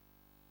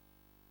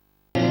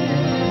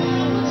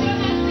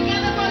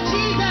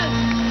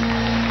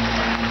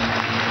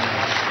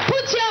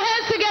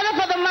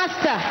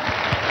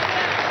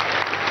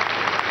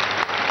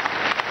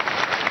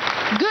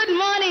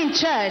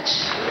church?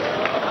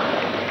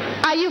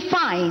 Are you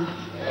fine?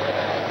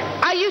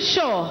 Are you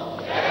sure?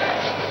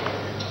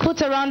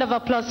 Put a round of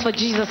applause for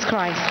Jesus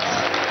Christ.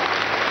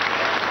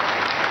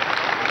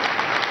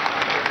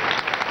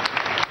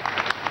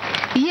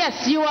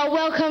 Yes, you are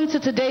welcome to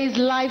today's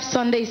live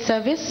Sunday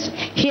service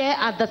here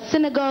at the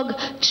Synagogue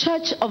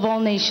Church of All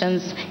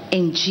Nations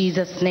in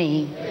Jesus'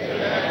 name.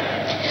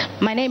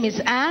 My name is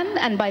Anne,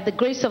 and by the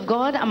grace of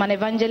God, I'm an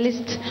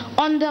evangelist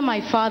under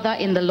my father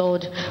in the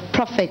Lord,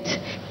 Prophet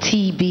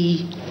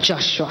T.B.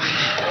 Joshua.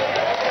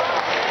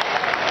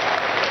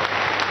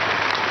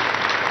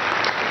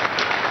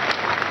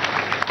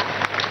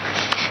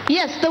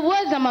 Yes, the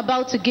words I'm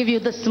about to give you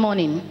this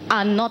morning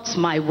are not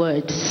my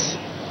words.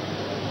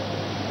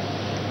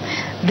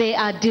 They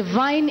are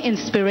divine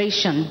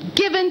inspiration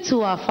given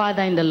to our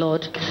Father in the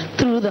Lord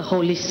through the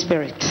Holy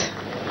Spirit.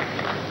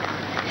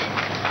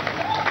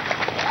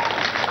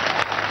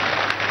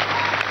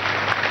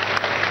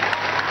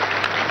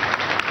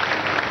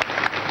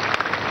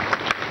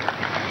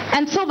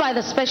 And so by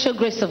the special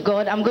grace of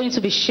God, I'm going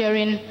to be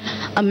sharing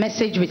a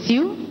message with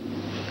you.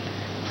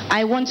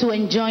 I want to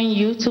enjoin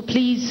you to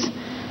please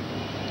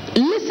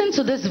listen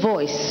to this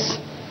voice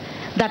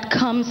that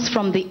comes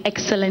from the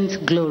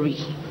excellent glory.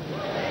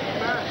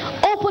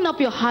 Open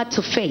up your heart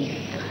to faith.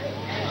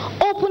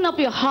 Open up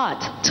your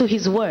heart to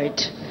His word.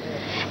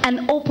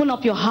 And open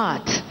up your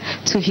heart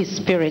to His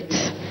Spirit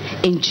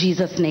in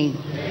Jesus' name.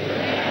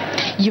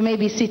 You may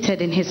be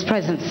seated in His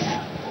presence.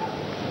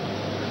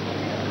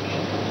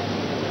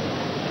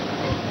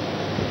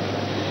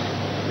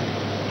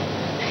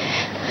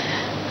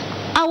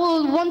 I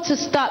will want to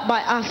start by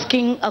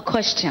asking a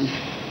question.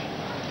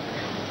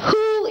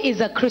 Who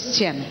is a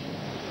Christian?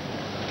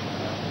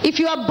 If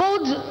you are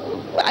bold,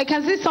 I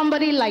can see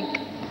somebody like,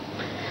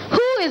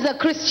 who is a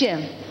Christian?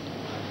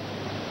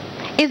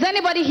 Is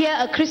anybody here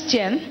a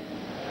Christian?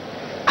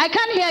 I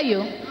can't hear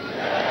you.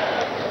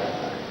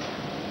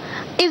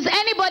 Is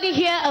anybody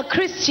here a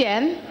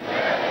Christian?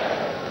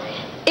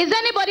 Is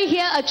anybody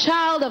here a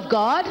child of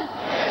God?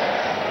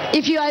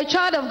 If you are a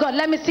child of God,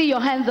 let me see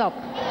your hands up.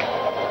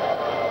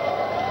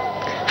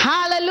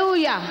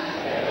 Hallelujah.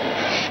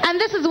 And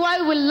this is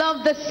why we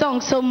love this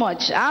song so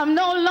much. I'm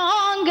no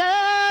longer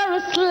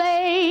a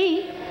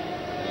slave.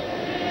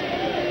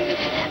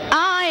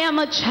 I am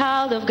a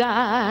child of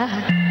God.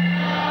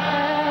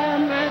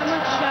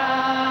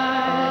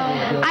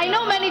 I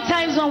know many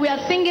times when we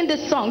are singing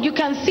this song, you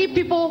can see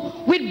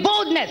people with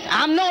boldness.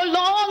 I'm no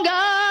longer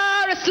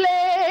a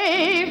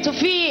slave to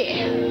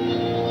fear.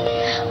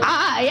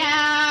 I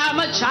am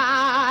a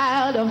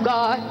child of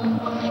God.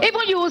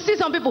 Even you will see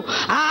some people,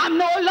 I'm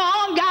no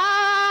longer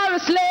a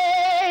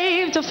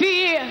slave to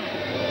fear.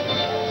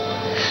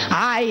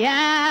 I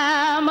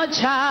am a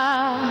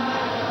child.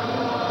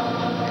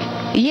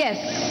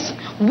 Yes,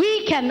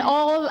 we can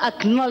all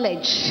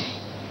acknowledge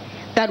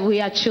that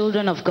we are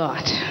children of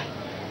God.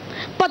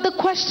 But the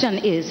question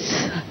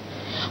is,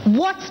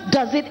 what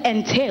does it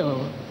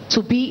entail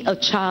to be a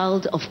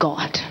child of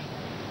God?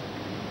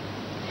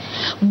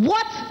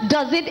 What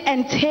does it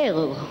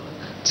entail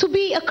to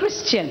be a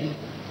Christian?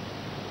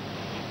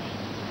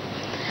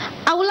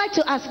 I would like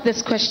to ask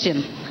this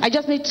question. I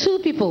just need two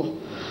people,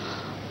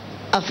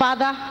 a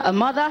father, a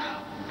mother,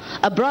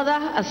 a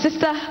brother, a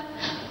sister,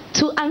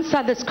 to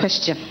answer this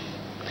question.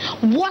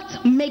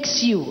 What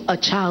makes you a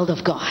child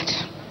of God?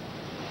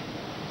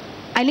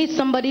 I need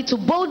somebody to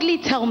boldly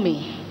tell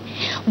me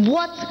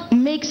what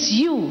makes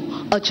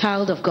you a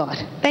child of God.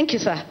 Thank you,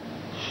 sir.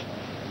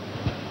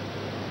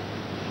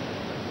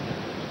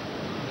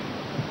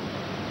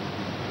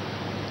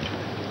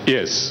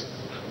 Yes.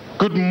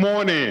 Good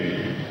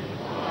morning.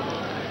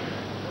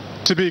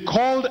 To be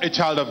called a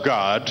child of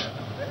God,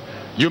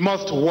 you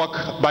must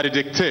walk by the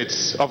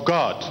dictates of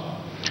God,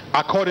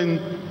 according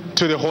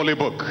to the Holy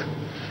Book.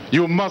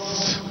 You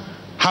must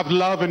have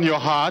love in your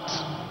heart.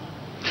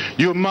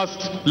 You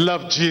must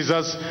love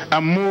Jesus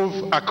and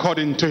move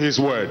according to His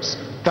words.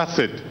 That's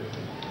it.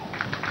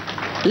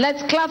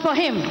 Let's clap for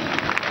him.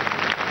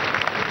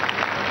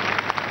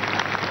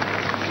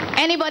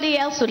 Anybody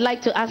else would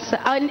like to answer?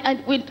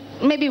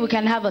 Maybe we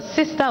can have a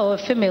sister or a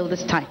female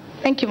this time.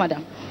 Thank you,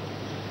 madam.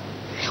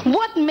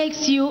 What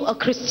makes you a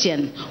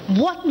Christian?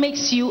 What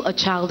makes you a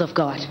child of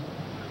God?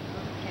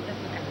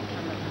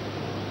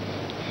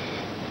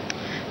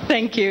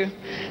 Thank you.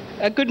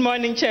 Good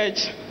morning,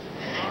 church.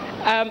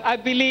 I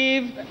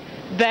believe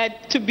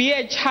that to be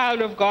a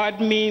child of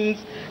God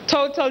means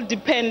total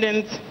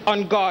dependence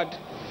on God.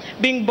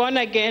 Being born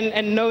again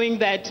and knowing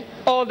that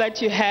all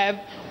that you have,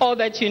 all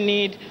that you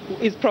need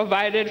is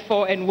provided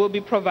for and will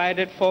be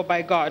provided for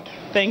by God.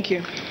 Thank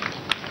you.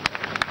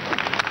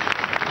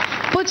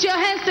 Put your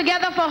hands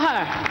together for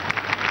her.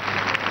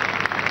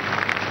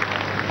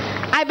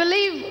 I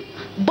believe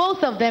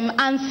both of them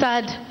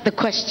answered the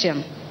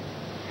question.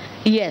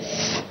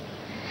 Yes.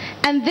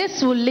 And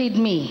this will lead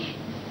me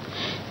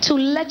to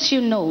let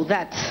you know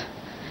that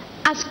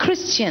as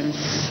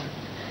Christians,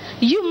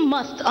 you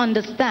must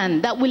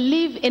understand that we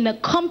live in a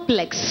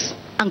complex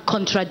and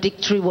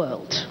contradictory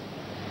world.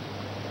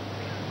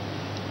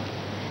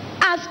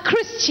 As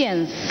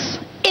Christians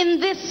in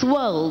this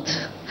world,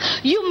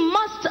 you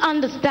must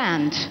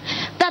understand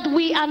that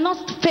we are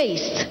not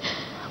faced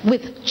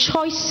with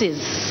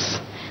choices,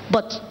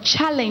 but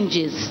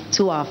challenges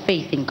to our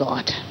faith in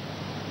God.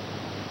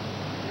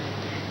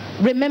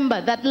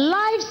 Remember that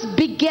life's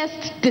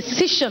biggest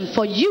decision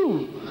for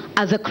you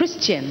as a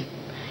Christian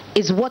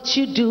is what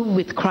you do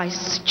with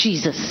Christ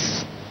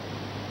Jesus.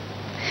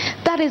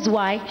 That is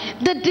why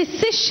the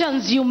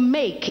decisions you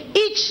make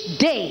each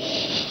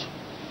day,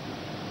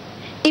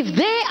 if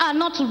they are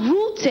not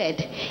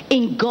rooted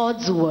in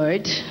God's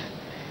word,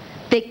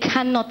 they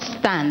cannot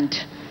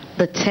stand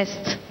the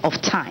test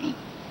of time.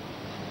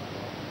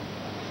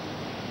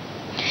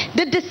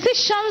 The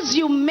decisions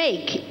you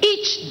make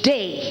each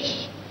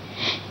day,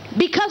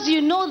 because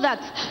you know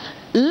that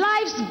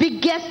life's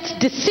biggest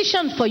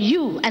decision for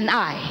you and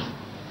I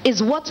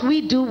is what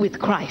we do with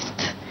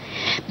Christ.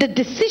 The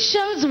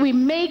decisions we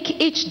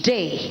make each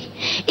day,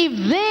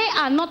 if they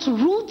are not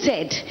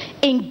rooted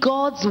in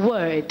God's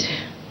word,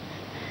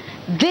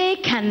 they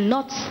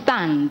cannot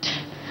stand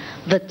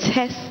the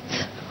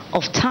test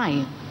of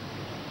time.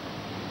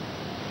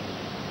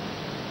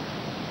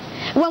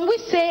 When we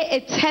say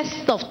a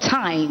test of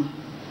time,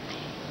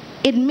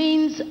 it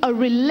means a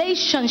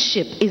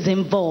relationship is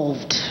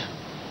involved.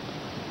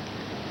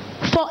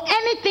 For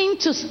anything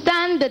to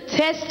stand the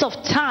test of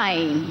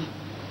time,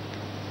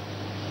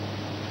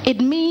 it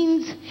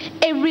means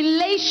a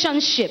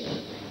relationship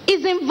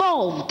is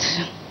involved.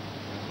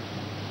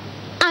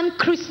 And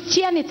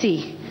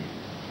Christianity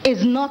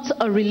is not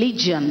a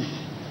religion.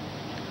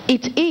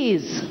 It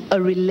is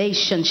a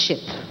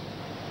relationship.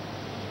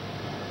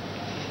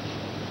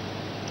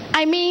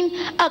 I mean,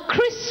 a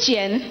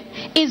Christian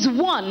is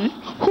one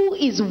who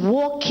is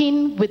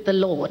walking with the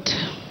Lord.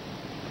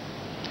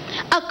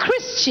 A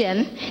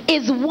Christian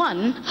is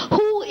one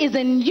who is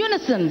in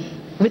unison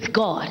with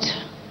God.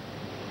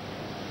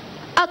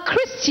 A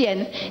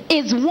Christian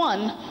is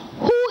one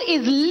who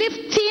is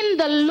lifting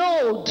the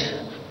load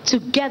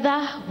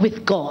together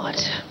with God.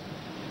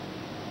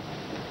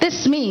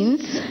 This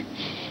means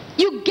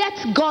you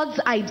get God's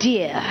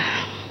idea.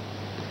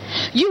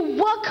 You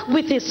work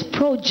with his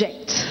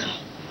project.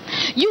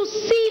 You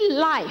see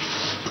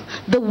life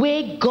the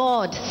way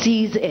God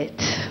sees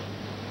it.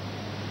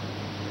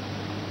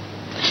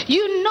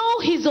 You know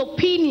his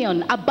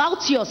opinion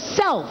about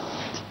yourself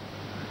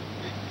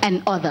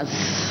and others.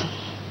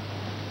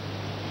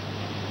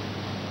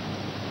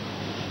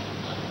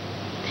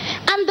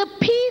 And the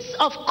peace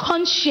of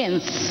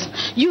conscience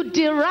you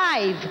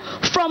derive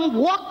from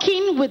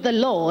walking with the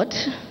Lord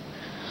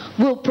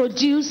will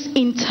produce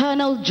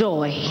internal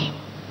joy,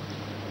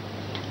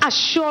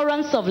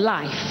 assurance of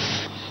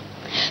life,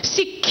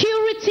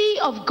 security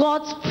of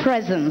God's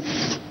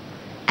presence,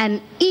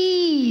 and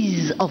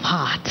ease of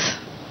heart.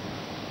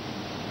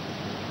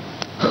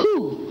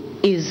 Who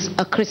is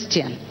a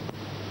Christian?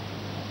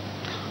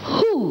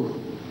 Who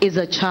is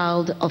a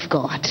child of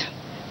God?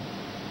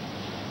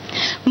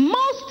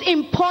 Most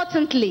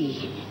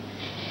importantly,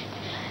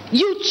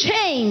 you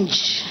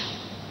change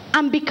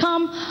and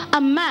become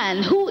a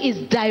man who is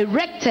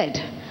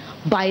directed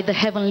by the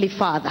Heavenly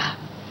Father.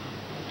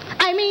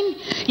 I mean,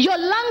 your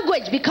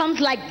language becomes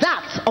like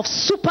that of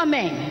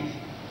Superman.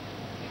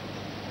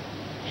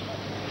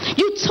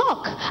 You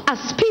talk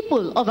as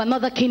people of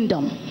another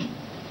kingdom.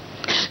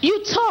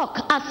 You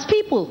talk as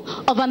people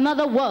of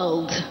another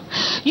world.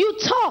 You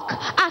talk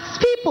as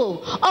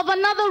people of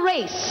another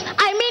race.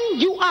 I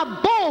mean, you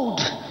are bold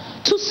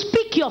to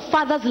speak your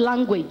Father's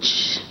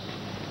language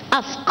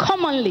as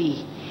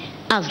commonly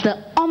as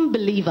the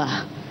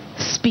unbeliever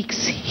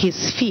speaks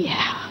his fear.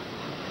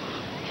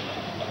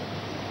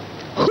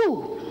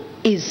 Who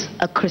is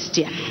a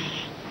Christian?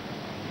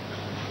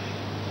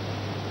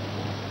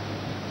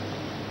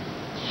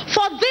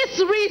 For this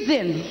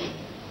reason,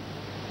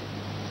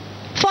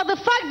 for the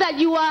fact that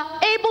you are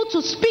able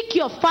to speak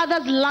your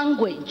Father's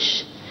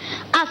language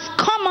as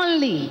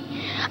commonly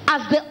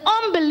as the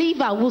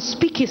unbeliever will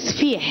speak his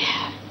fear,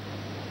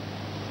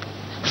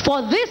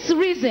 for this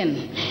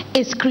reason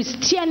is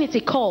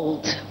Christianity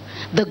called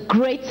the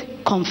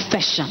Great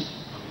Confession.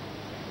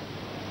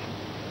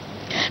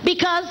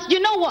 Because you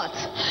know what?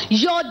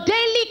 Your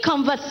daily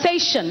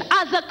conversation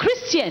as a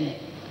Christian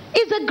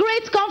is a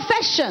great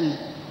confession.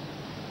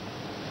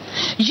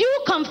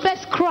 You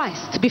confess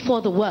Christ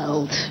before the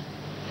world.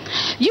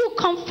 You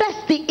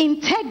confess the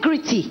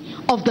integrity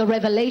of the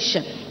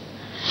revelation.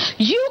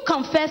 You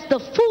confess the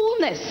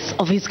fullness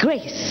of his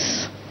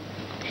grace.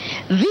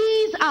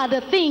 These are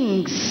the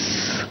things,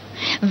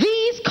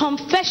 these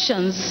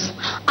confessions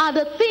are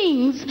the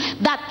things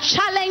that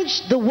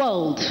challenge the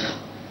world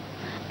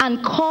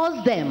and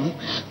cause them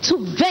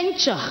to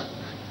venture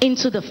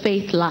into the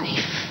faith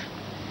life.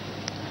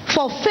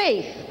 For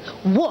faith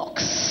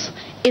walks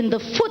in the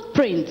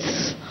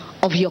footprints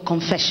of your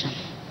confession.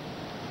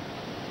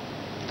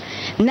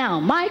 Now,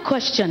 my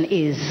question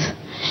is,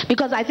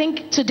 because I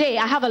think today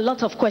I have a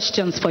lot of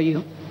questions for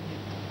you.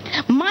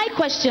 My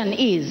question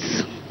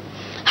is,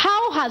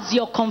 how has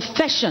your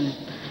confession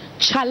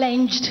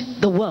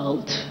challenged the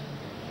world?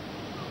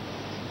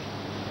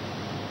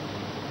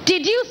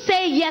 Did you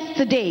say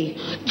yesterday,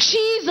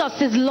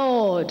 Jesus is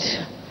Lord?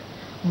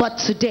 But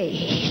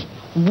today,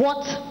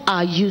 what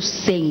are you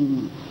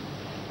saying?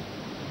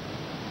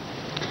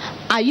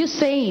 Are you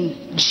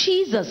saying,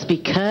 Jesus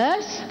be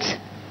cursed?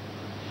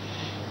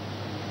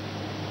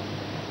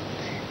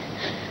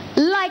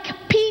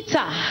 Like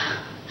Peter,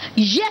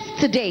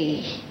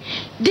 yesterday,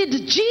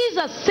 did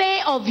Jesus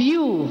say of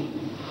you,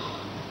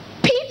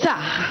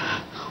 Peter,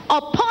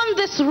 upon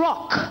this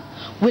rock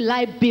will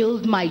I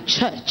build my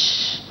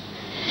church,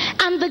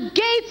 and the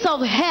gates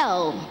of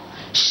hell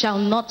shall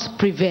not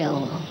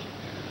prevail?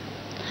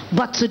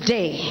 But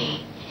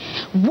today,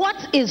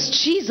 what is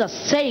Jesus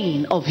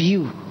saying of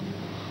you?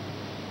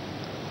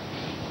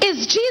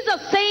 Is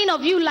Jesus saying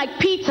of you like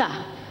Peter?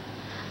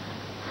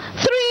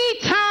 3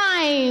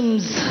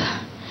 times,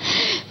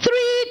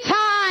 3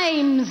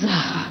 times,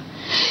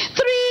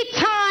 3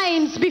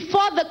 times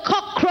before the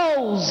cock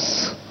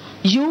crows,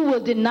 you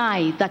will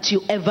deny that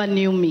you ever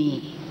knew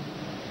me.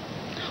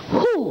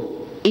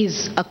 Who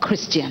is a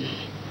Christian?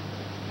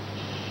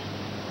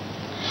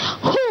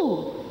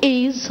 Who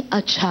is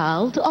a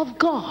child of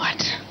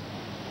God?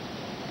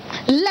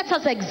 Let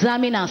us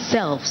examine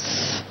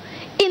ourselves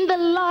in the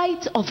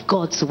light of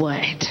God's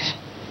word.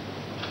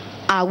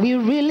 Are we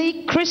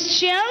really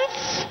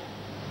Christians?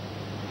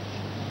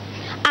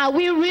 Are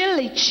we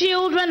really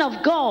children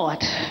of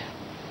God?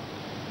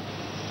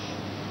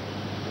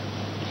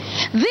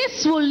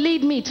 This will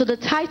lead me to the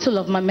title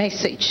of my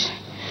message.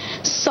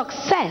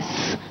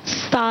 Success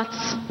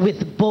starts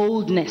with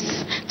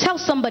boldness. Tell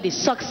somebody,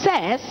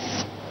 success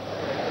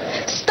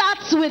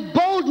starts with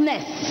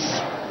boldness.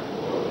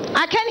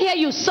 I can't hear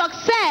you.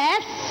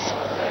 Success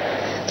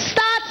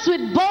starts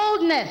with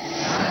boldness.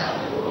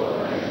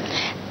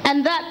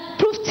 And that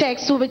proof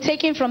text will be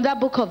taken from that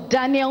book of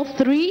Daniel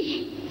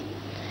 3.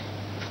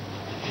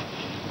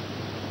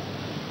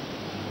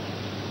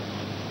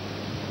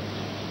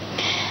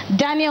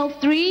 Daniel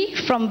 3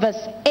 from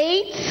verse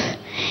 8,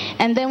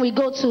 and then we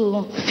go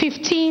to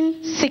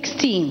 15,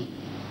 16.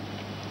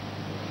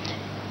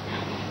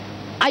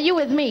 Are you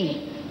with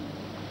me?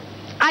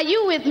 Are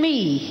you with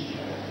me?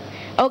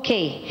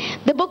 Okay.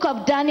 The book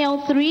of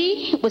Daniel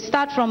 3, we'll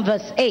start from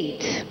verse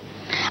 8.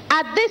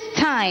 At this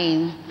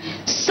time,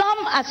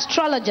 some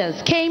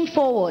astrologers came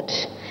forward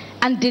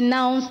and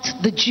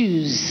denounced the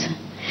Jews.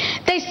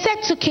 They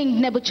said to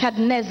King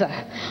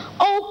Nebuchadnezzar,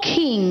 O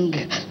king,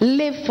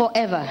 live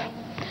forever.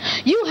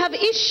 You have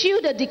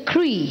issued a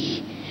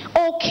decree,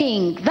 O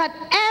king, that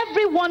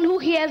everyone who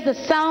hears the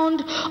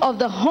sound of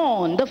the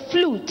horn, the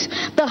flute,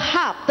 the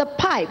harp, the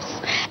pipes,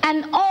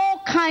 and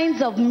all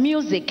kinds of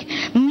music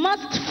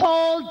must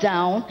fall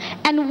down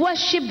and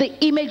worship the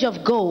image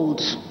of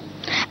gold,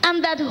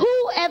 and that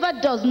whoever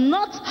does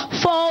not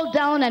fall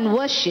down and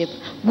worship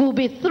will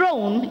be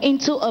thrown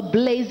into a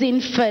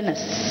blazing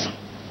furnace.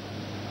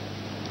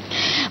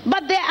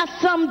 But there are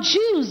some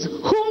Jews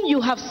whom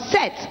you have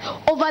set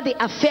over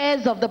the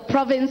affairs of the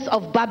province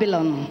of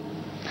Babylon: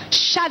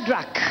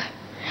 Shadrach,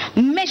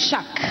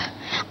 Meshach,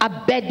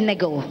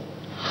 Abednego,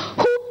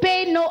 who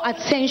pay no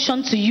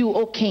attention to you,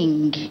 O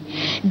king.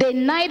 They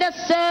neither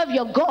serve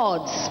your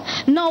gods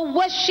nor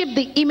worship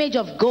the image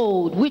of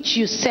gold which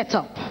you set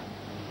up.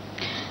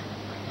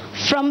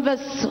 From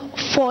verse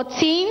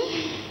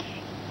 14,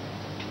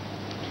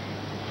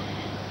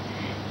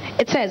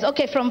 it says,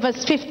 okay, from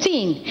verse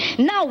 15.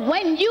 Now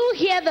when you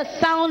hear the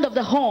sound of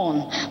the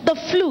horn, the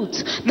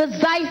flute, the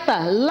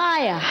zither,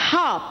 lyre,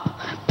 harp,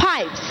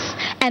 pipes,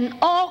 and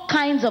all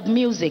kinds of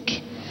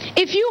music,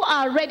 if you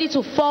are ready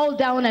to fall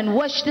down and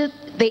worship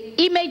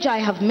the image I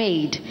have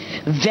made,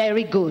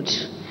 very good.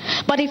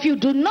 But if you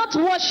do not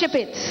worship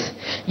it,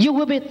 you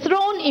will be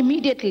thrown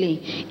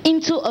immediately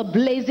into a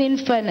blazing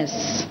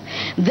furnace.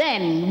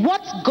 Then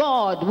what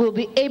God will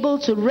be able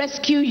to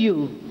rescue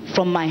you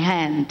from my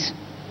hand?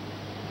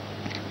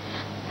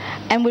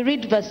 And we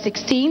read verse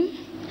 16.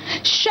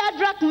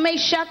 Shadrach,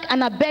 Meshach,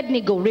 and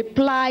Abednego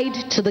replied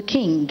to the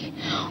king,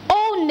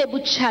 O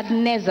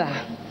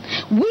Nebuchadnezzar,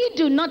 we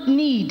do not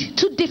need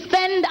to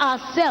defend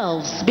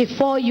ourselves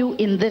before you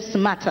in this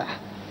matter.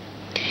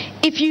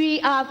 If we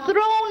are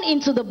thrown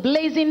into the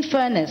blazing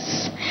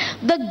furnace,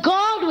 the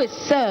God we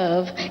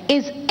serve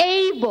is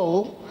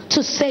able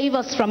to save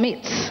us from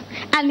it,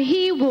 and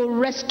he will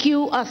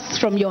rescue us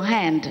from your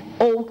hand,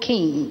 O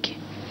king.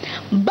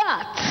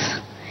 But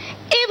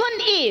even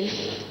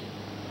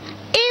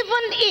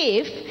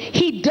if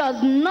he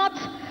does not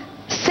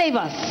save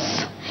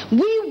us,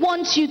 we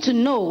want you to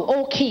know,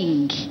 O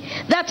king,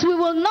 that we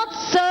will not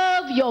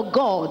serve your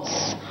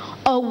gods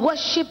or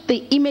worship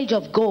the image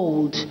of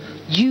gold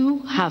you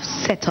have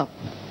set up.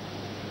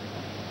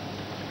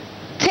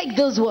 Take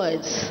those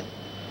words.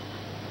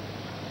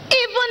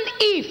 Even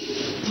if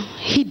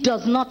he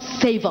does not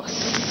save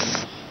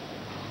us,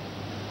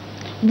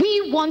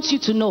 we want you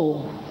to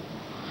know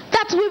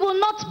that we will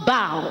not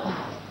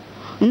bow,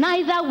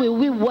 neither will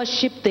we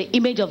worship the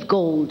image of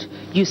gold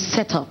you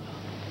set up.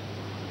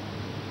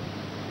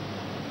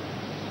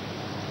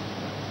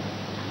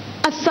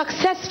 A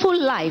successful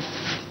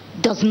life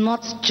does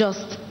not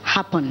just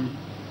happen.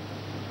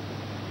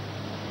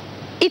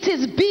 it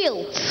is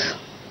built.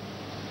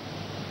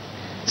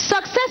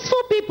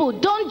 Successful people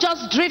don't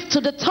just drift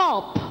to the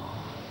top.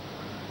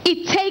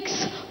 It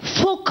takes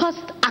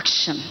focused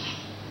action,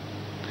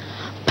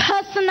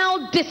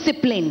 personal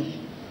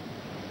discipline,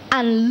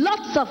 and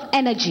lots of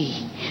energy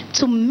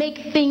to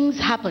make things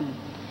happen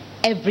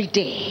every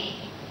day.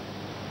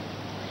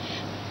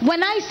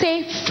 When I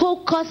say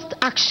focused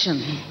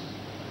action,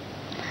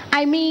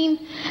 I mean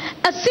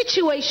a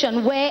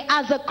situation where,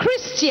 as a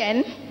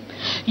Christian,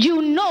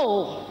 you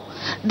know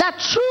that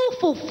true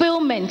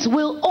fulfillment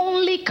will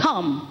only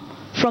come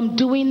from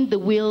doing the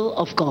will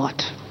of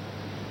God.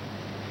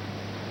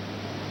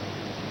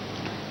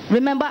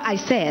 Remember, I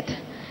said,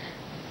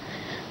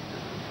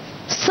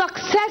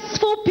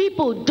 successful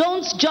people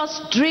don't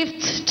just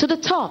drift to the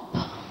top.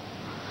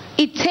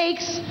 It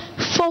takes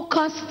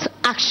focused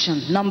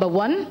action, number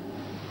one.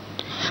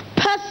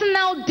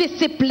 Personal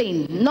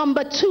discipline,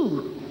 number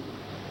two.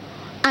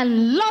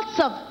 And lots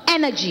of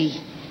energy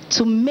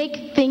to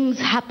make things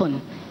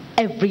happen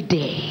every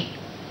day.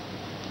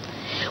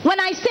 When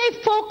I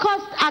say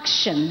focused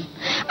action,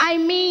 I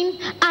mean,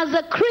 as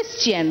a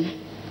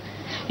Christian,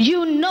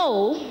 you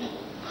know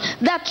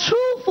that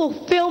true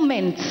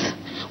fulfillment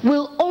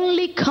will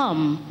only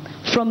come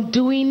from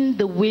doing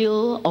the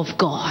will of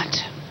God.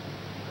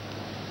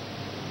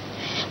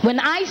 When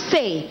I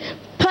say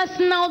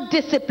personal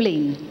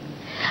discipline,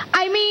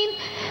 I mean,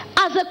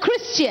 as a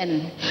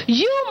Christian,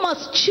 you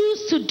must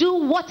choose to do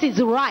what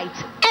is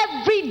right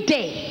every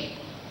day,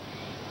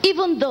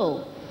 even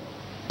though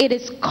it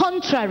is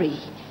contrary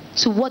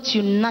to what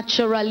you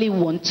naturally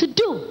want to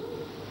do.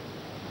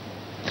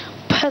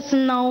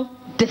 Personal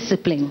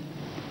discipline.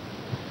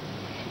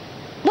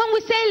 When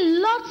we say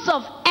lots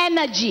of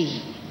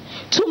energy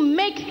to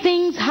make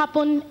things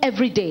happen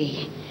every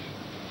day,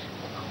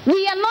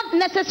 we are not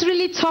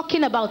necessarily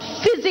talking about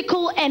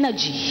physical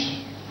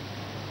energy.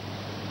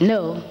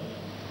 No.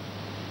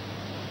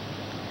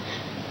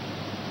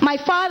 My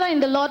father in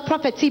the Lord,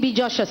 Prophet T.B.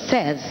 Joshua,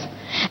 says,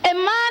 a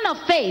man of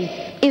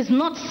faith is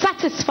not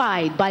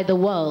satisfied by the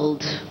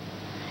world.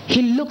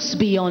 He looks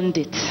beyond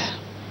it.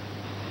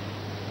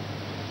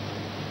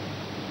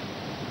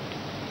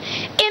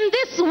 In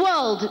this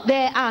world,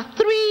 there are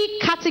three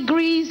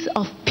categories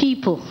of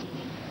people.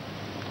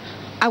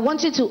 I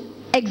want you to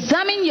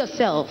examine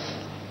yourself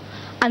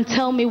and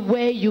tell me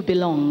where you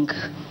belong.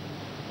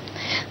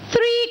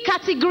 Three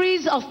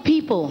categories of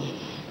people.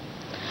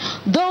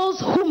 Those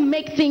who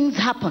make things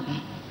happen,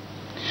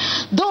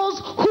 those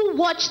who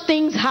watch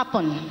things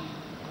happen,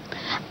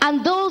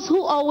 and those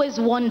who always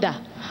wonder,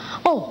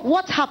 oh,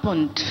 what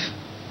happened?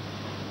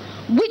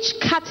 Which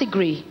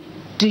category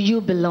do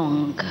you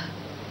belong?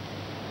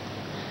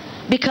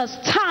 Because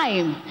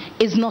time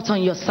is not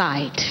on your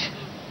side.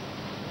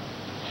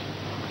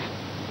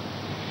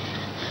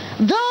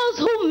 Those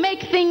who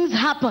make things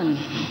happen,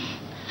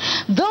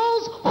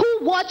 those who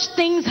watch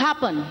things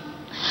happen,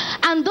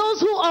 and those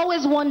who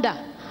always wonder,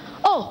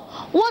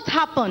 oh, what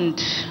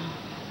happened?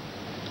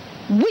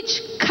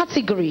 Which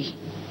category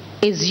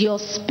is your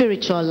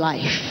spiritual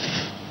life?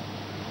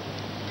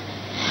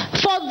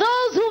 For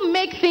those who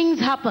make things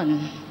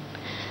happen,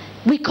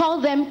 we call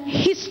them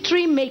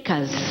history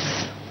makers.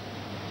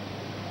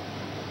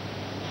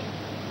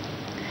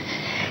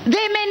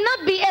 They may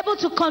not be able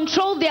to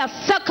control their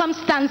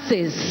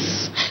circumstances,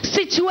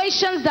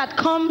 situations that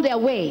come their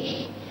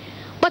way.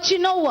 But you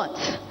know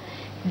what?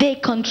 They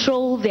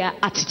control their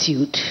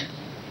attitude.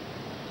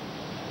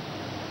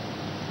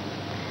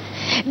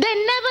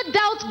 They never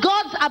doubt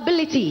God's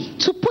ability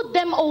to put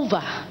them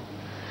over.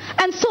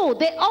 And so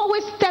they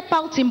always step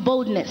out in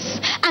boldness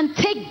and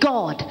take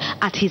God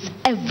at his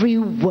every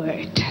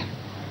word.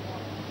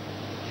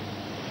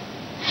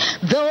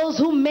 Those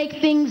who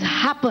make things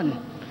happen,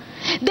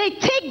 they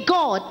take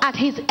God at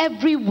his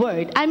every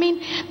word. I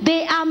mean,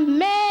 they are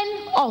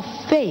men of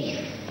faith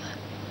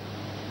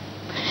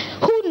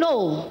who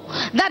know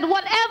that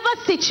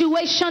whatever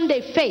situation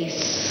they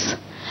face,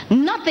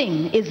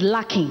 nothing is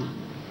lacking.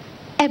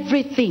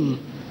 Everything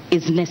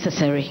is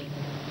necessary.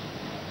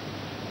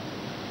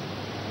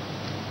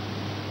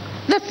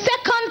 The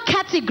second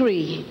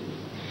category,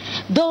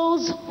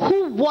 those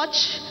who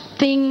watch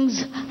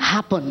things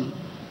happen.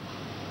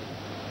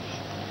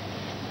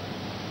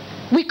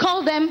 We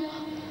call them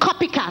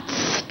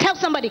copycats. Tell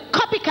somebody,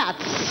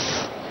 copycats.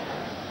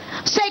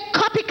 Say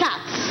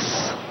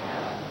copycats.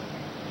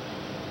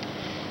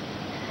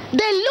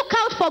 They look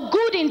out for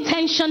good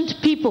intentioned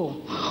people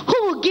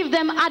who will give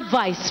them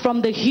advice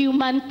from the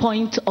human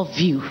point of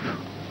view.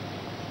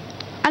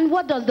 And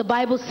what does the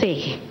Bible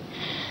say?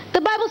 The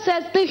Bible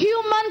says the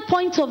human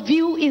point of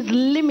view is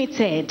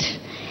limited.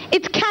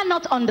 It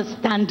cannot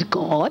understand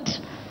God.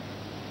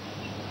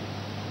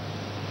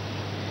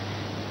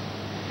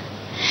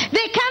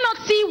 They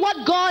cannot see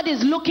what God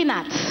is looking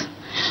at,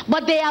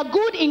 but they are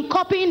good in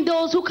copying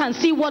those who can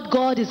see what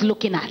God is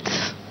looking at.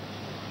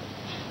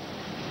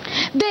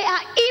 They are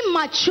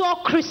immature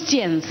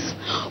Christians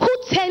who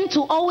tend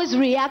to always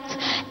react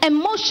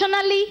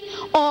emotionally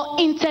or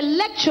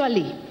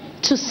intellectually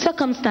to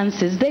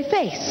circumstances they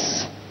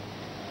face.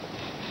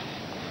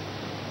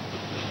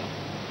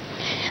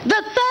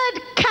 The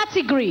third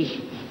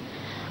category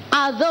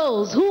are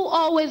those who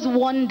always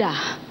wonder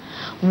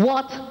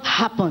what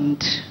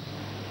happened.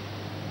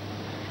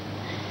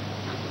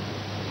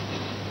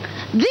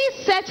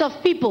 This set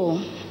of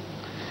people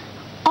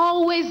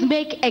always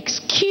make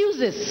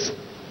excuses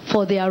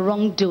for their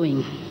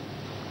wrongdoing.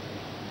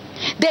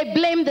 They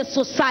blame the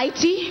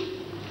society,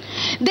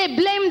 they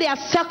blame their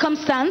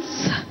circumstance,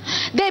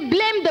 they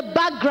blame the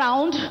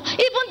background,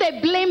 even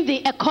they blame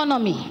the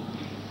economy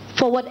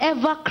for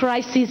whatever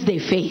crisis they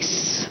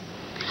face,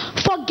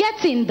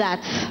 forgetting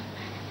that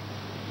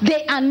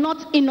they are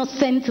not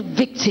innocent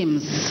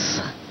victims,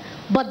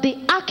 but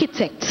the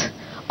architect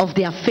of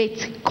their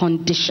fate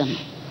condition.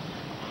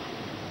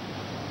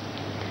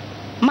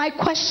 My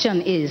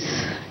question is,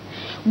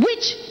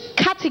 which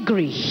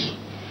category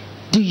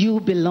do you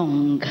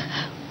belong?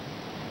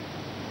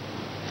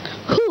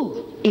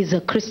 Who is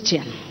a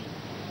Christian?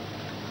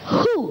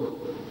 Who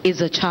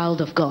is a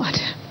child of God?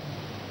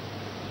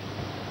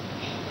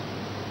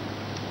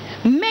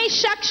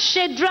 Meshach,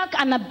 Shadrach,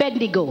 and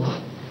Abednego,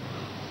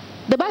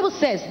 the Bible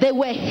says they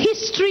were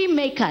history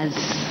makers.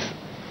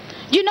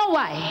 You know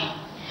why?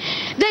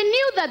 They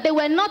knew that they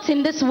were not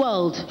in this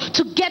world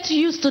to get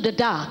used to the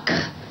dark,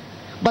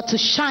 but to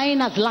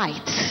shine as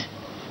light.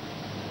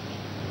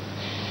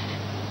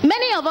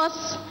 Many of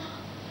us,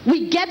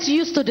 we get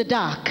used to the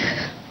dark,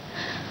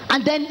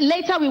 and then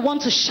later we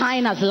want to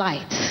shine as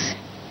light.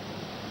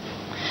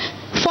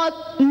 For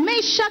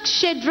Meshach,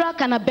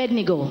 Shadrach, and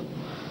Abednego,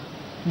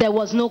 there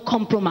was no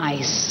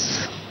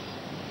compromise.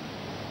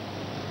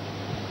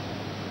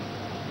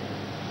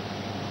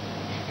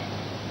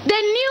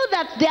 They knew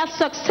that their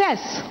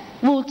success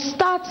would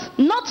start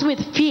not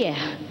with fear,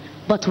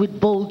 but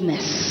with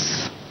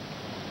boldness.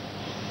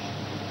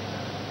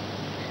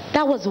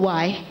 That was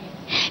why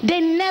they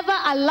never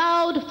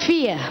allowed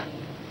fear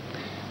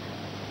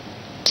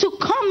to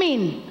come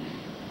in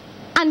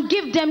and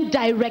give them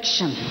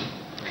direction.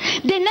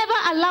 They never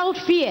allowed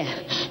fear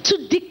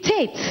to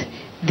dictate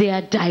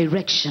their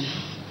direction.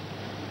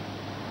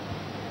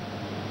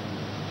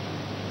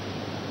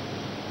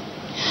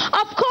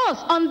 Of course,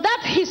 on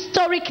that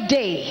historic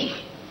day,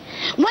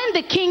 when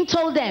the king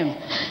told them,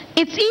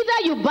 it's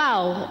either you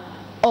bow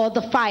or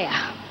the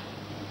fire,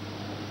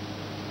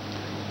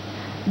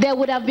 there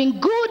would have been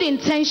good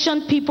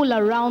intentioned people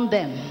around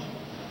them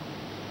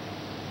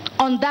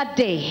on that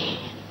day.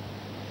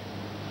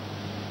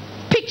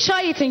 Picture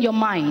it in your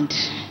mind.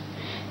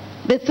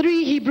 The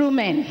three Hebrew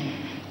men.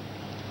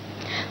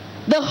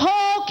 The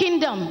whole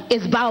kingdom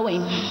is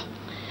bowing,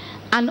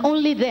 and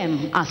only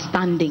them are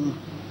standing.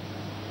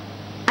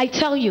 I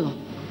tell you,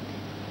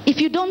 if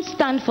you don't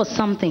stand for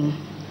something,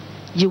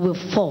 you will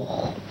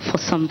fall for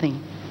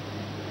something.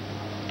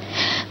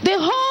 The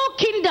whole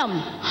kingdom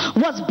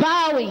was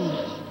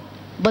bowing,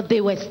 but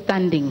they were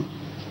standing.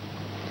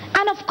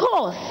 And of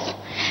course,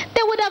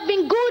 there would have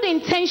been good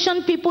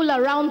intentioned people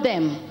around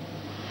them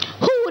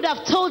who would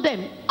have told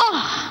them,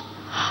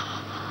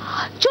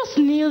 just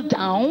kneel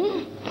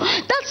down.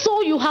 That's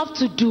all you have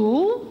to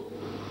do.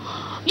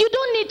 You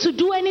don't need to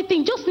do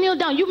anything. Just kneel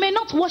down. You may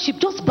not worship.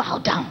 Just bow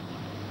down.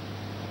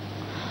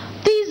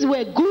 These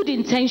were good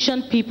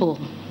intentioned people.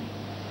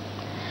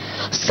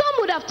 Some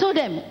would have told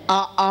them,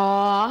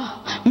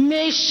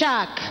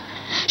 Meshach,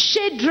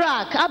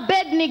 Shadrach,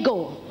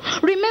 Abednego,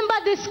 remember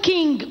this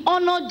king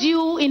honored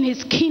you in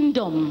his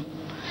kingdom.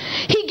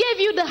 He gave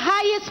you the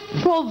highest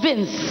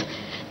province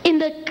in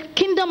the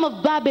kingdom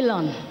of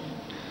Babylon.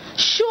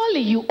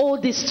 Surely you owe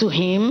this to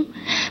him.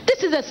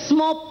 This is a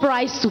small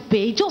price to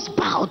pay. Just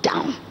bow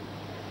down.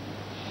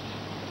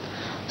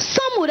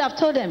 Some would have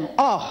told them,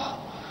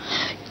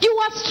 you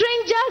are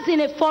strangers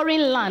in a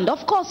foreign land.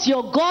 Of course,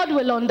 your God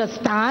will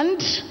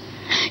understand.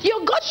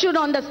 Your God should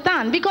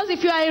understand, because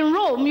if you are in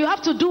Rome, you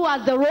have to do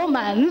as the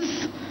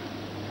Romans.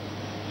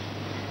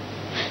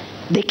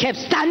 They kept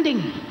standing.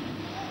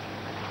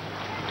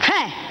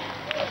 Hey.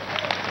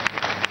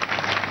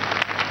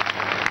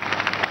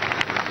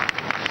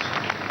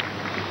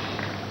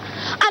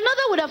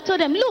 Another would have told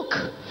them, look,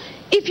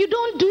 if you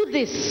don't do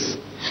this,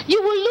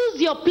 you will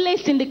lose your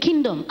place in the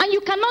kingdom, and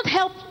you cannot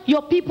help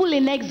your people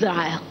in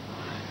exile.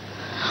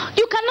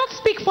 You cannot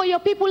speak for your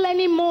people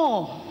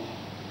anymore.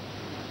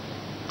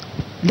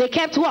 They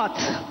kept what?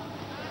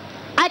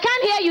 I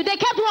can't hear you. They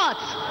kept what?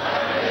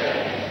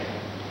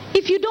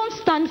 If you don't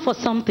stand for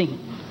something,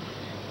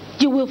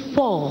 you will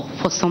fall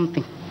for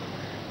something.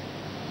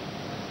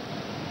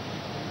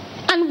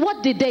 And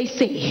what did they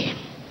say?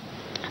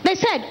 They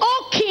said,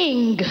 "Oh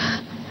king,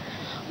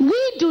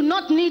 we do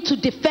not need to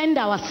defend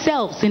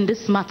ourselves in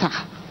this matter.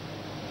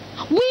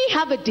 We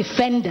have a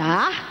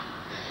defender."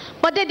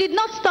 But they did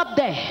not stop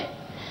there.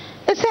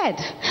 They said,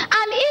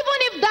 and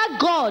even if that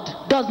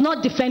God does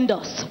not defend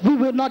us, we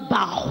will not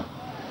bow.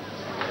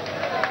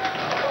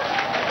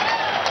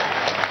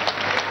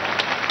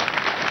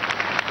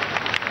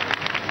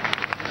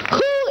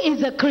 Who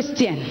is a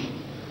Christian?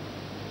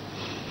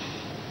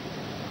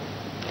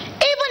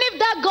 Even if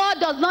that God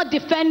does not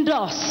defend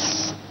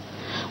us,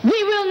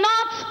 we will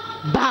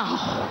not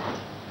bow.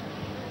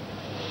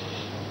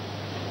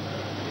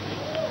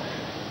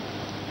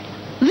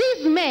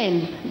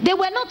 men, they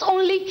were not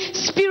only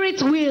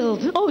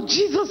spirit-willed. Oh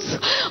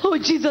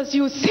Jesus,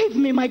 you save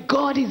me, my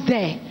God is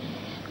there.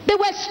 They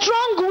were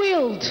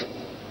strong-willed.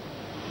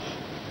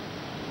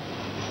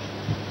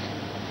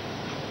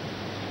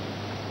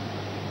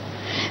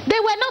 They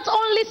were not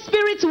only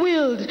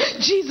spirit-willed.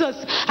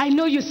 Jesus, I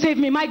know you save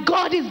me. My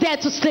God is there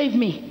to save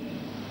me.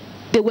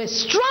 They were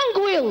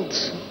strong-willed.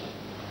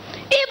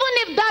 Even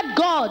if that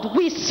God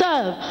we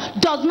serve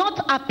does not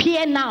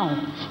appear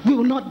now, we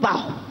will not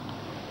bow.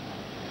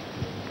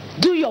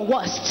 Do your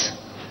worst.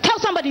 Tell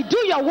somebody,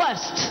 do your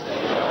worst.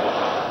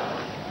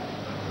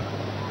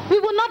 We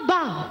will not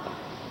bow.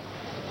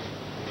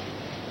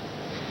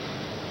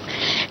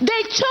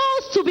 They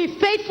chose to be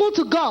faithful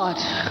to God.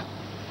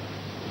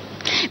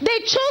 They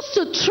chose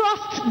to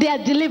trust their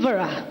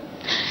deliverer,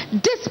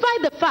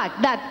 despite the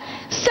fact that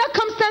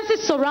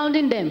circumstances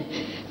surrounding them,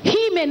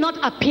 he may not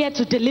appear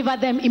to deliver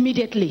them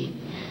immediately,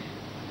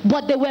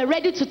 but they were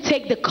ready to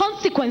take the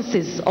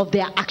consequences of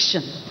their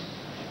action.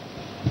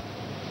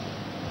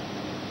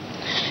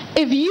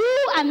 If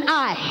you and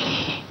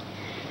I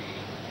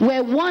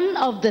were one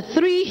of the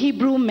 3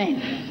 Hebrew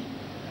men,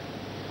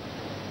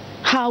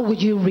 how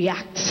would you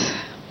react?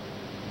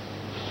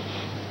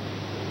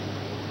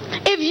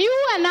 If you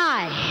and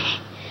I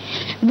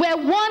were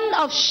one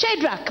of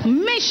Shadrach,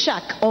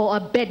 Meshach, or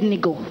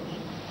Abednego,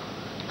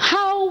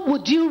 how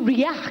would you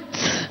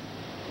react?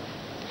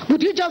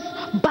 Would you just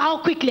bow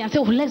quickly and say,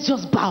 oh, let's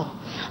just bow?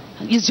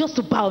 It's just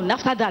to bow, and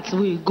after that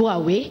we go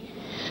away.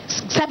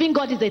 Serving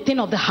God is a thing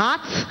of the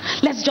heart.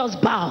 Let's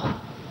just bow.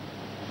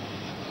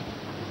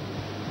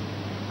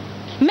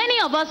 Many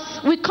of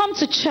us, we come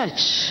to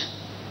church.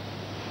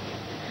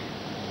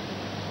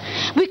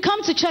 We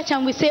come to church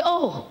and we say,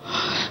 oh,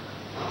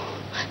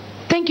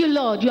 thank you,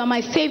 Lord, you are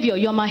my Savior,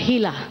 you are my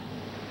healer.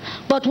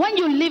 But when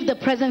you leave the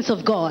presence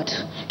of God,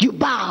 you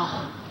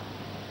bow.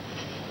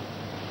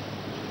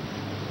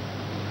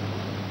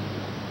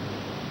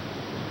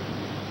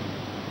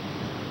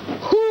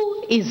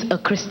 Who is a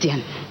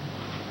Christian?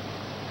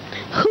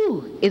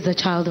 Who is a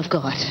child of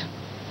God?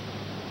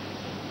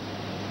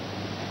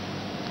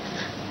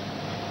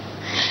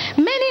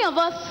 Many of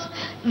us,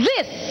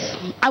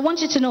 I want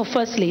you to know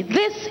firstly,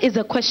 this is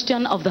a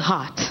question of the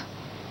heart.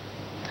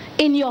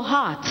 In your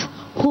heart,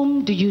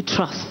 whom do you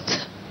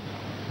trust?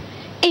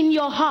 In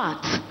your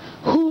heart,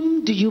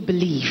 whom do you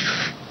believe?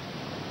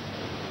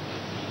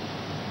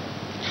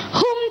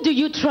 Whom do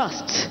you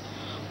trust?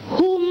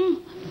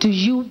 Whom do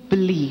you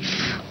believe?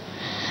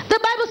 The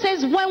Bible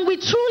says when we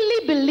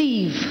truly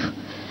believe,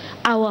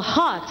 our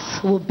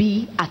hearts will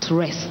be at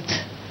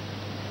rest.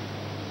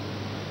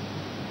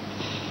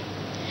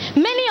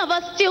 Many of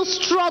us still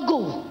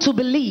struggle to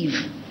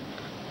believe.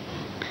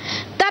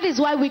 That is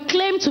why we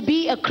claim to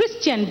be a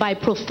Christian by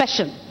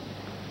profession,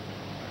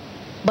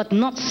 but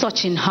not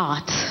such in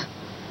heart,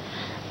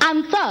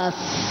 and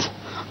thus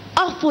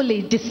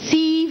awfully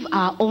deceive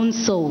our own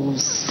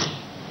souls.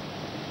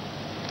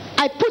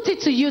 I put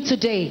it to you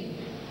today,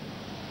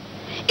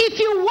 if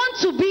you want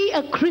to be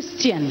a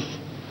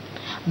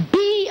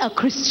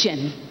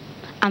Christian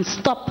and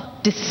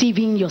stop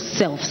deceiving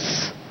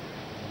yourselves.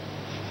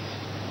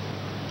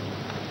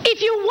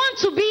 If you want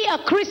to be a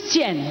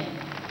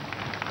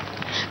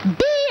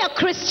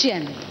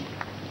Christian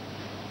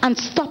and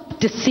stop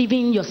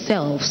deceiving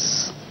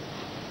yourselves.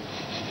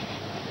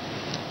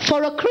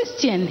 For a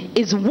Christian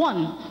is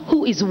one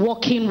who is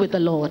walking with the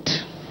Lord.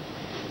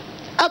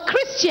 A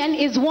Christian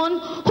is one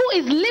who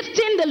is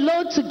lifting the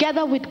load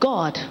together with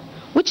God,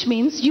 which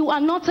means you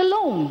are not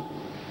alone.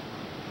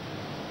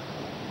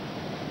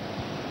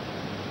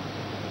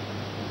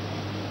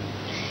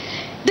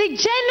 The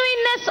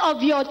genuineness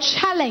of your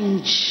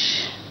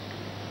challenge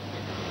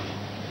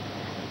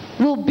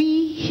will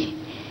be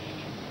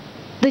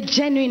the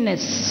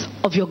genuineness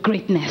of your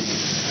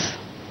greatness.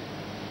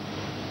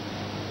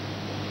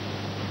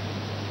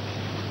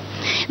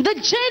 The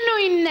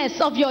genuineness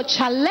of your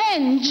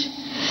challenge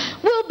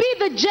will be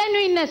the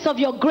genuineness of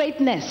your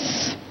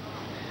greatness.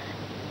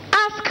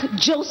 Ask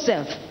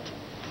Joseph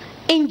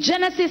in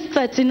Genesis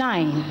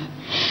 39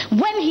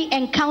 when he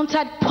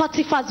encountered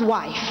Potiphar's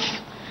wife.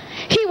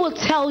 He will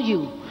tell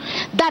you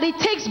that it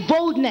takes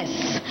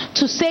boldness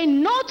to say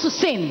no to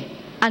sin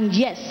and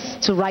yes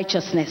to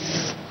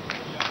righteousness.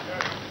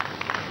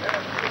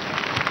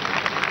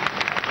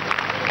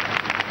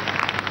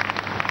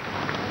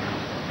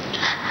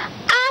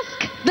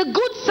 Ask the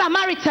Good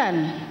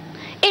Samaritan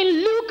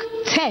in Luke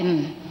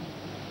 10.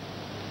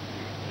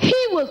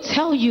 He will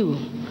tell you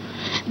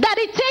that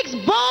it takes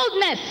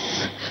boldness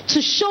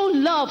to show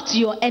love to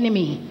your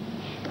enemy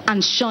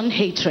and shun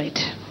hatred.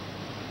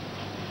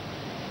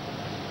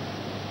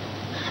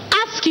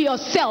 Ask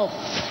yourself,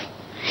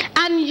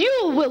 and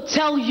you will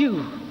tell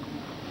you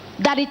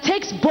that it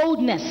takes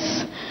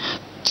boldness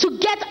to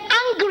get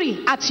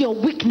angry at your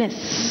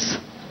weakness.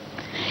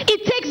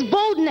 It takes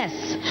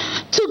boldness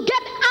to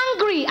get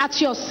angry at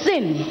your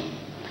sin.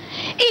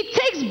 It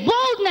takes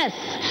boldness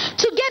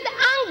to get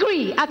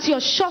angry at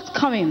your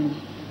shortcoming.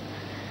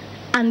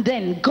 And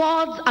then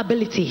God's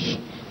ability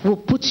will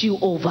put you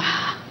over.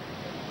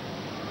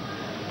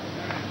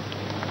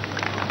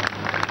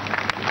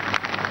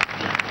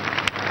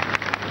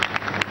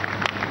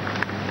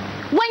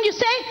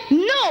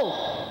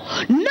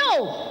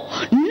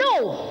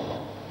 No.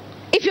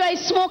 If you're a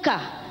smoker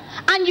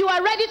and you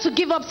are ready to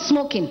give up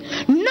smoking,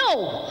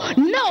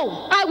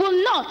 no, I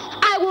will not.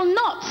 I will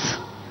not.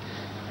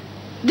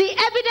 The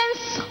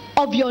evidence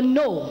of your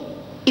no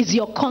is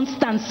your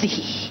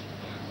constancy.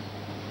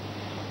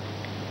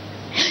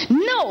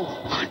 No.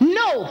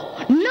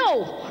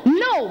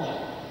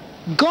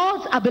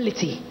 God's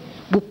ability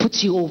will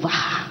put you over.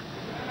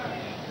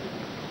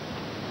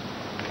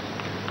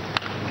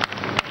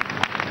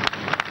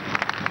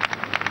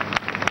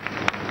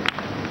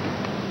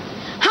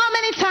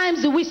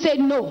 Times do we say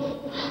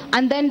no,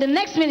 and then the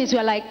next minute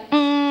we're like,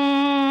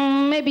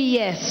 maybe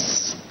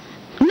yes,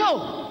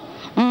 no,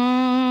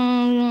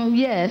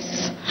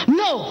 yes,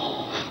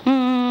 no,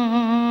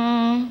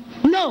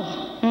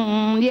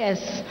 no,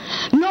 yes,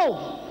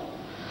 no.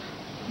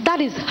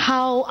 That is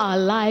how our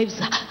lives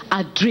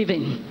are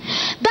driven.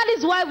 That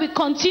is why we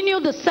continue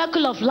the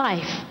circle of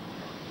life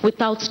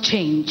without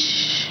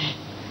change.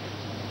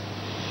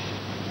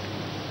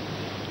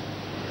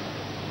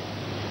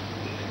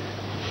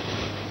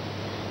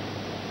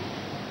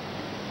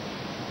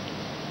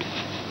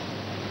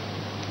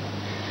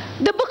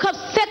 The book of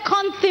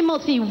 2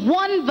 Timothy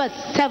 1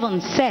 verse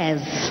 7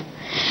 says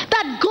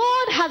that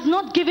God has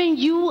not given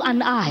you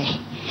and I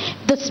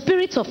the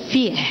spirit of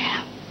fear.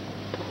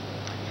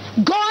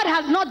 God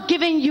has not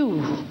given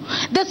you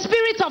the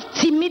spirit of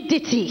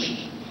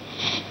timidity.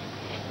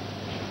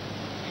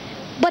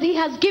 But He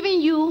has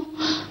given you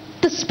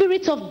the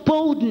spirit of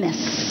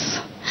boldness,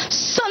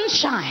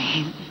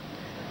 sunshine.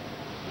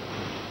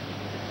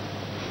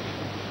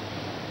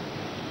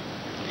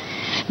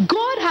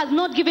 God has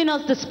not given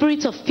us the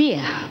spirit of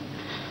fear,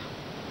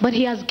 but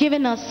He has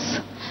given us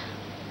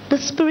the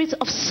spirit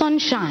of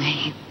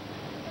sunshine.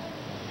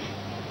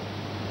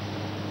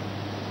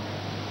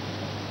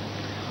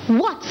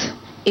 What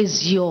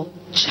is your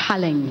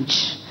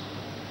challenge?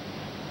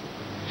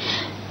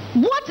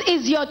 What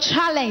is your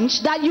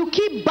challenge that you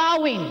keep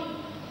bowing?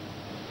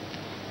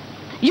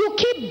 You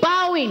keep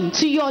bowing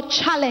to your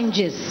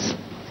challenges.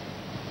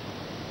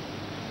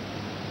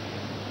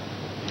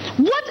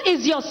 What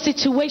is your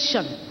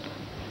situation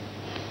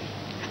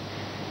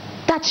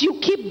that you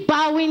keep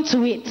bowing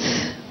to it?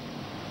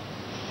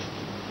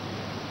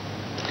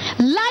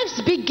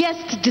 Life's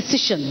biggest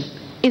decision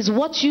is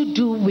what you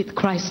do with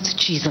Christ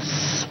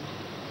Jesus.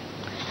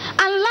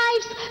 And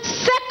life's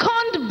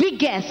second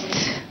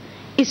biggest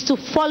is to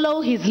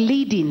follow His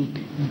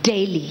leading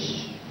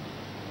daily.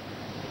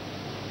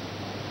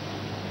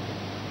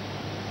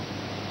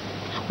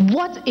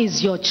 What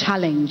is your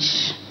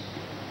challenge?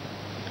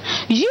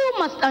 You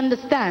must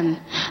understand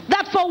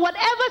that for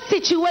whatever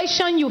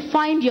situation you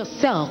find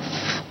yourself,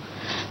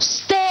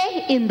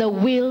 stay in the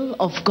will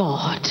of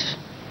God.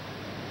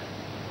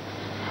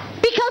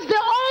 Because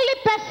the only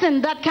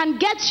person that can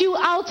get you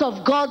out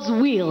of God's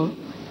will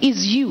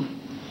is you.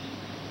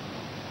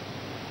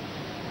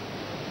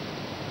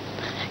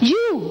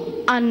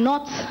 You are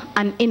not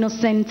an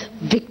innocent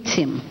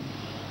victim.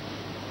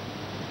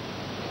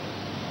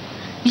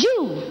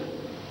 You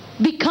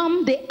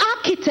become the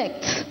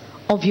architect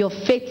of your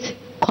faith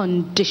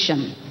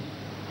condition.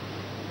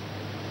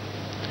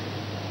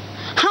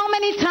 How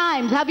many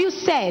times have you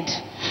said,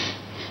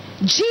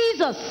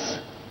 Jesus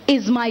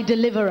is my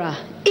deliverer,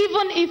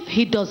 even if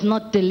He does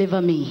not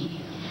deliver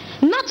me?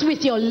 Not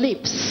with your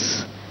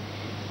lips,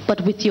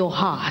 but with your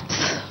heart.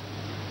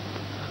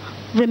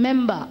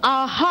 Remember,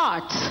 our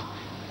heart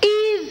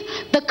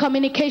is the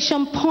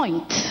communication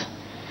point,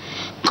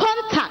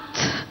 contact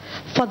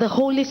for the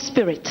Holy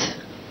Spirit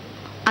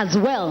as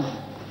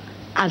well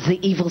as the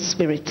evil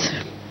spirit.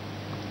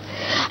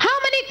 How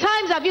many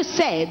times have you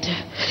said,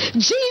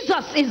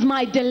 Jesus is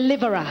my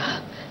deliverer,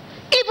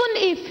 even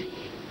if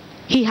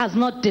He has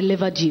not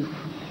delivered you?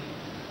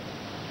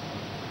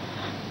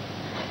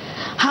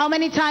 How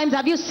many times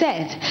have you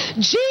said,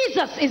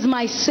 Jesus is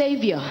my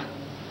Savior,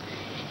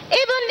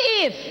 even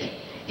if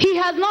He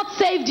has not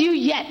saved you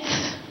yet?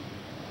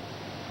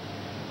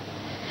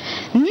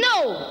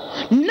 No.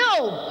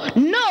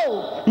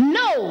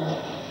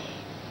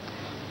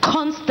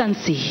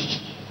 Constancy.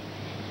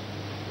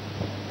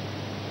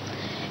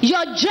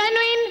 Your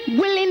genuine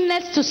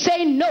willingness to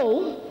say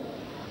no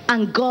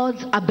and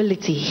God's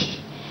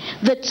ability,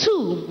 the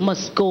two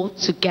must go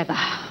together.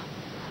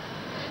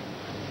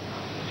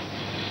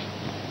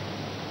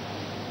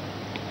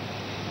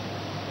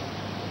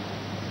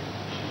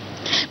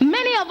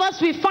 Many of us,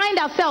 we find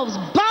ourselves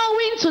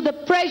bowing to the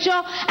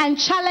pressure and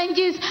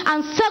challenges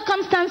and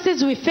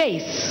circumstances we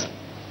face,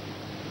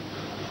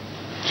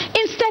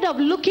 instead of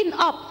looking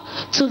up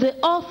to the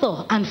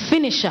author and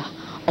finisher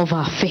of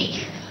our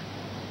faith.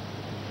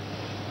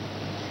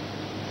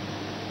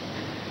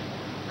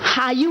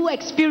 Are you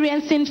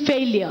experiencing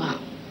failure?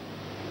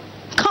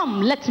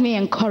 Come, let me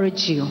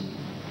encourage you.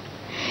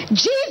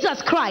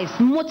 Jesus Christ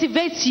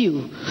motivates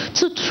you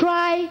to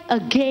try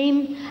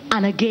again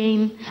and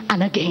again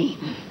and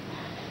again.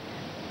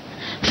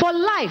 For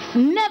life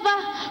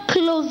never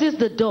closes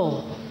the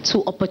door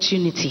to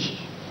opportunity.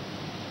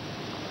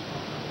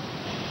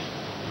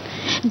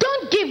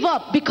 Don't give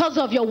up because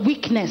of your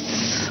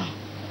weakness.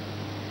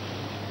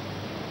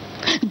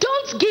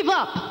 Don't give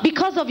up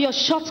because of your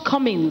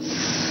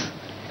shortcomings.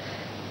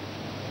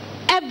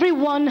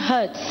 Everyone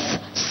hurts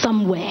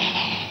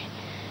somewhere.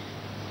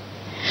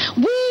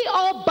 We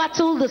all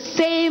battle the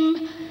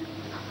same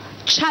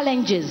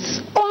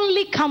challenges,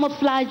 only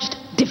camouflaged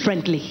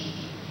differently.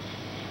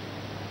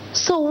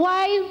 So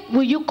why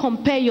will you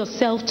compare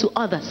yourself to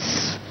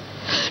others?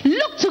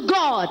 Look to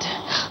God,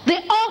 the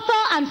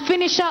author and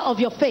finisher of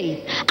your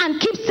faith, and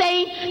keep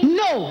saying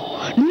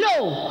no,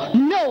 no,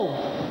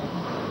 no.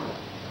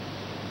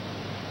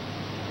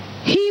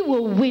 He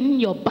will win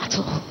your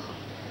battle.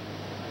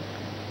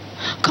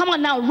 Come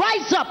on now,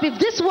 rise up. If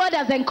this word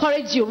has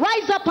encouraged you,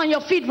 rise up on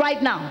your feet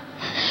right now.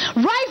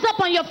 Rise up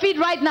on your feet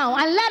right now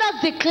and let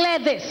us declare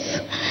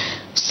this.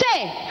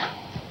 Say,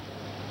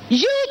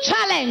 you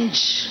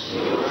challenge.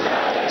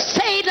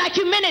 Say it like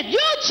you mean it.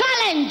 You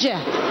challenge.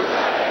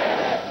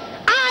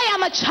 I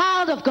am a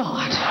child of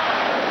God.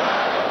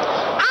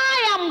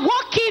 I am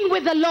walking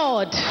with the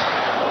Lord.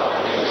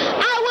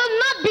 I will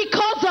not,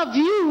 because of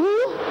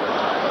you,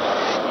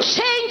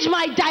 change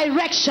my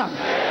direction.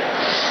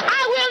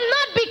 I will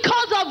not,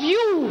 because of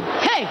you,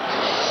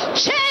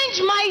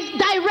 change my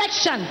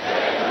direction.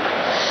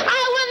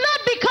 I will not,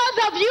 because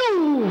of you,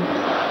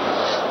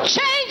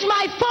 change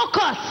my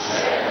focus.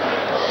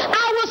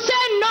 I will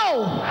say no.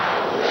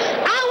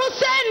 I will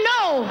say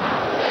no.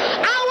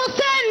 I will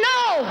say no.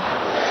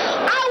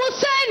 I will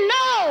say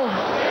no.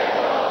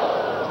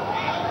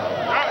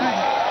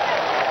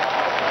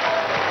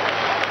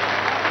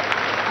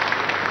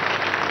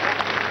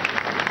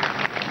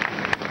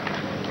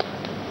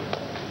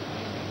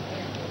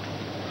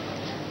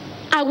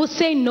 I will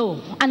say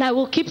no, and I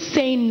will keep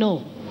saying no.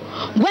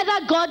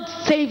 Whether God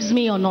saves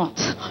me or not,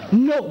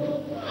 no.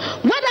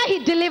 Whether he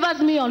delivers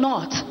me or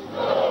not,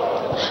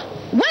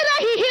 whether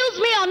he heals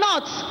me or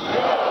not,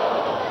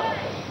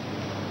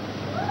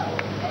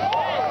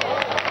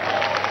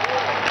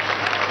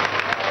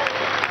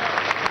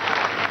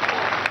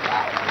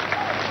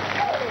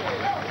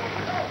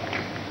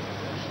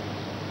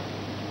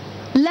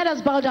 let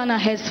us bow down our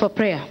heads for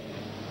prayer.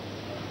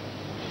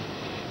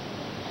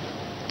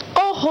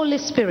 Oh Holy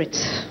Spirit,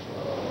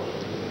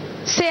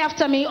 say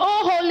after me,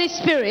 oh Holy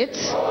Spirit,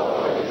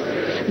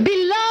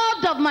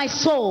 beloved of my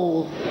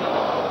soul,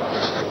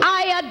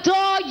 I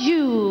adore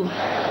you.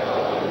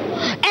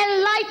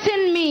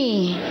 Enlighten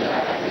me,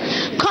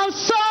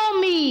 console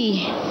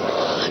me,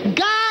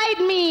 guide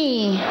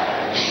me,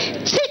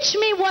 teach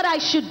me what I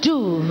should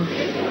do.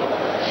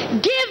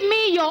 Give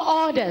me your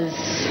orders.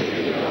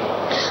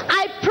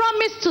 I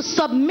promise to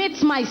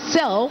submit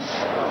myself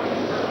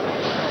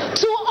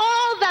to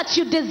all that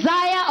you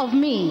desire of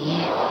me,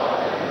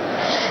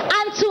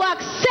 and to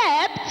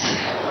accept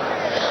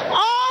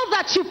all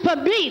that you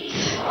permit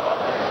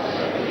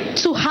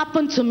to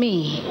happen to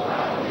me.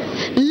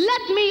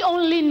 Let me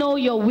only know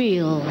your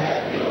will.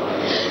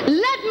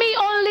 Let me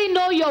only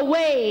know your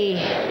way.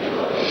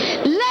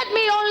 Let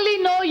me only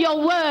know your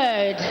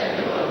word.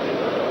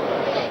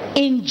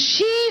 In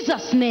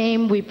Jesus'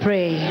 name we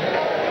pray.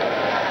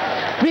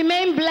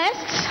 Remain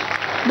blessed.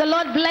 The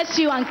Lord bless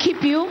you and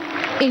keep you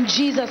in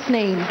Jesus'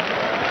 name.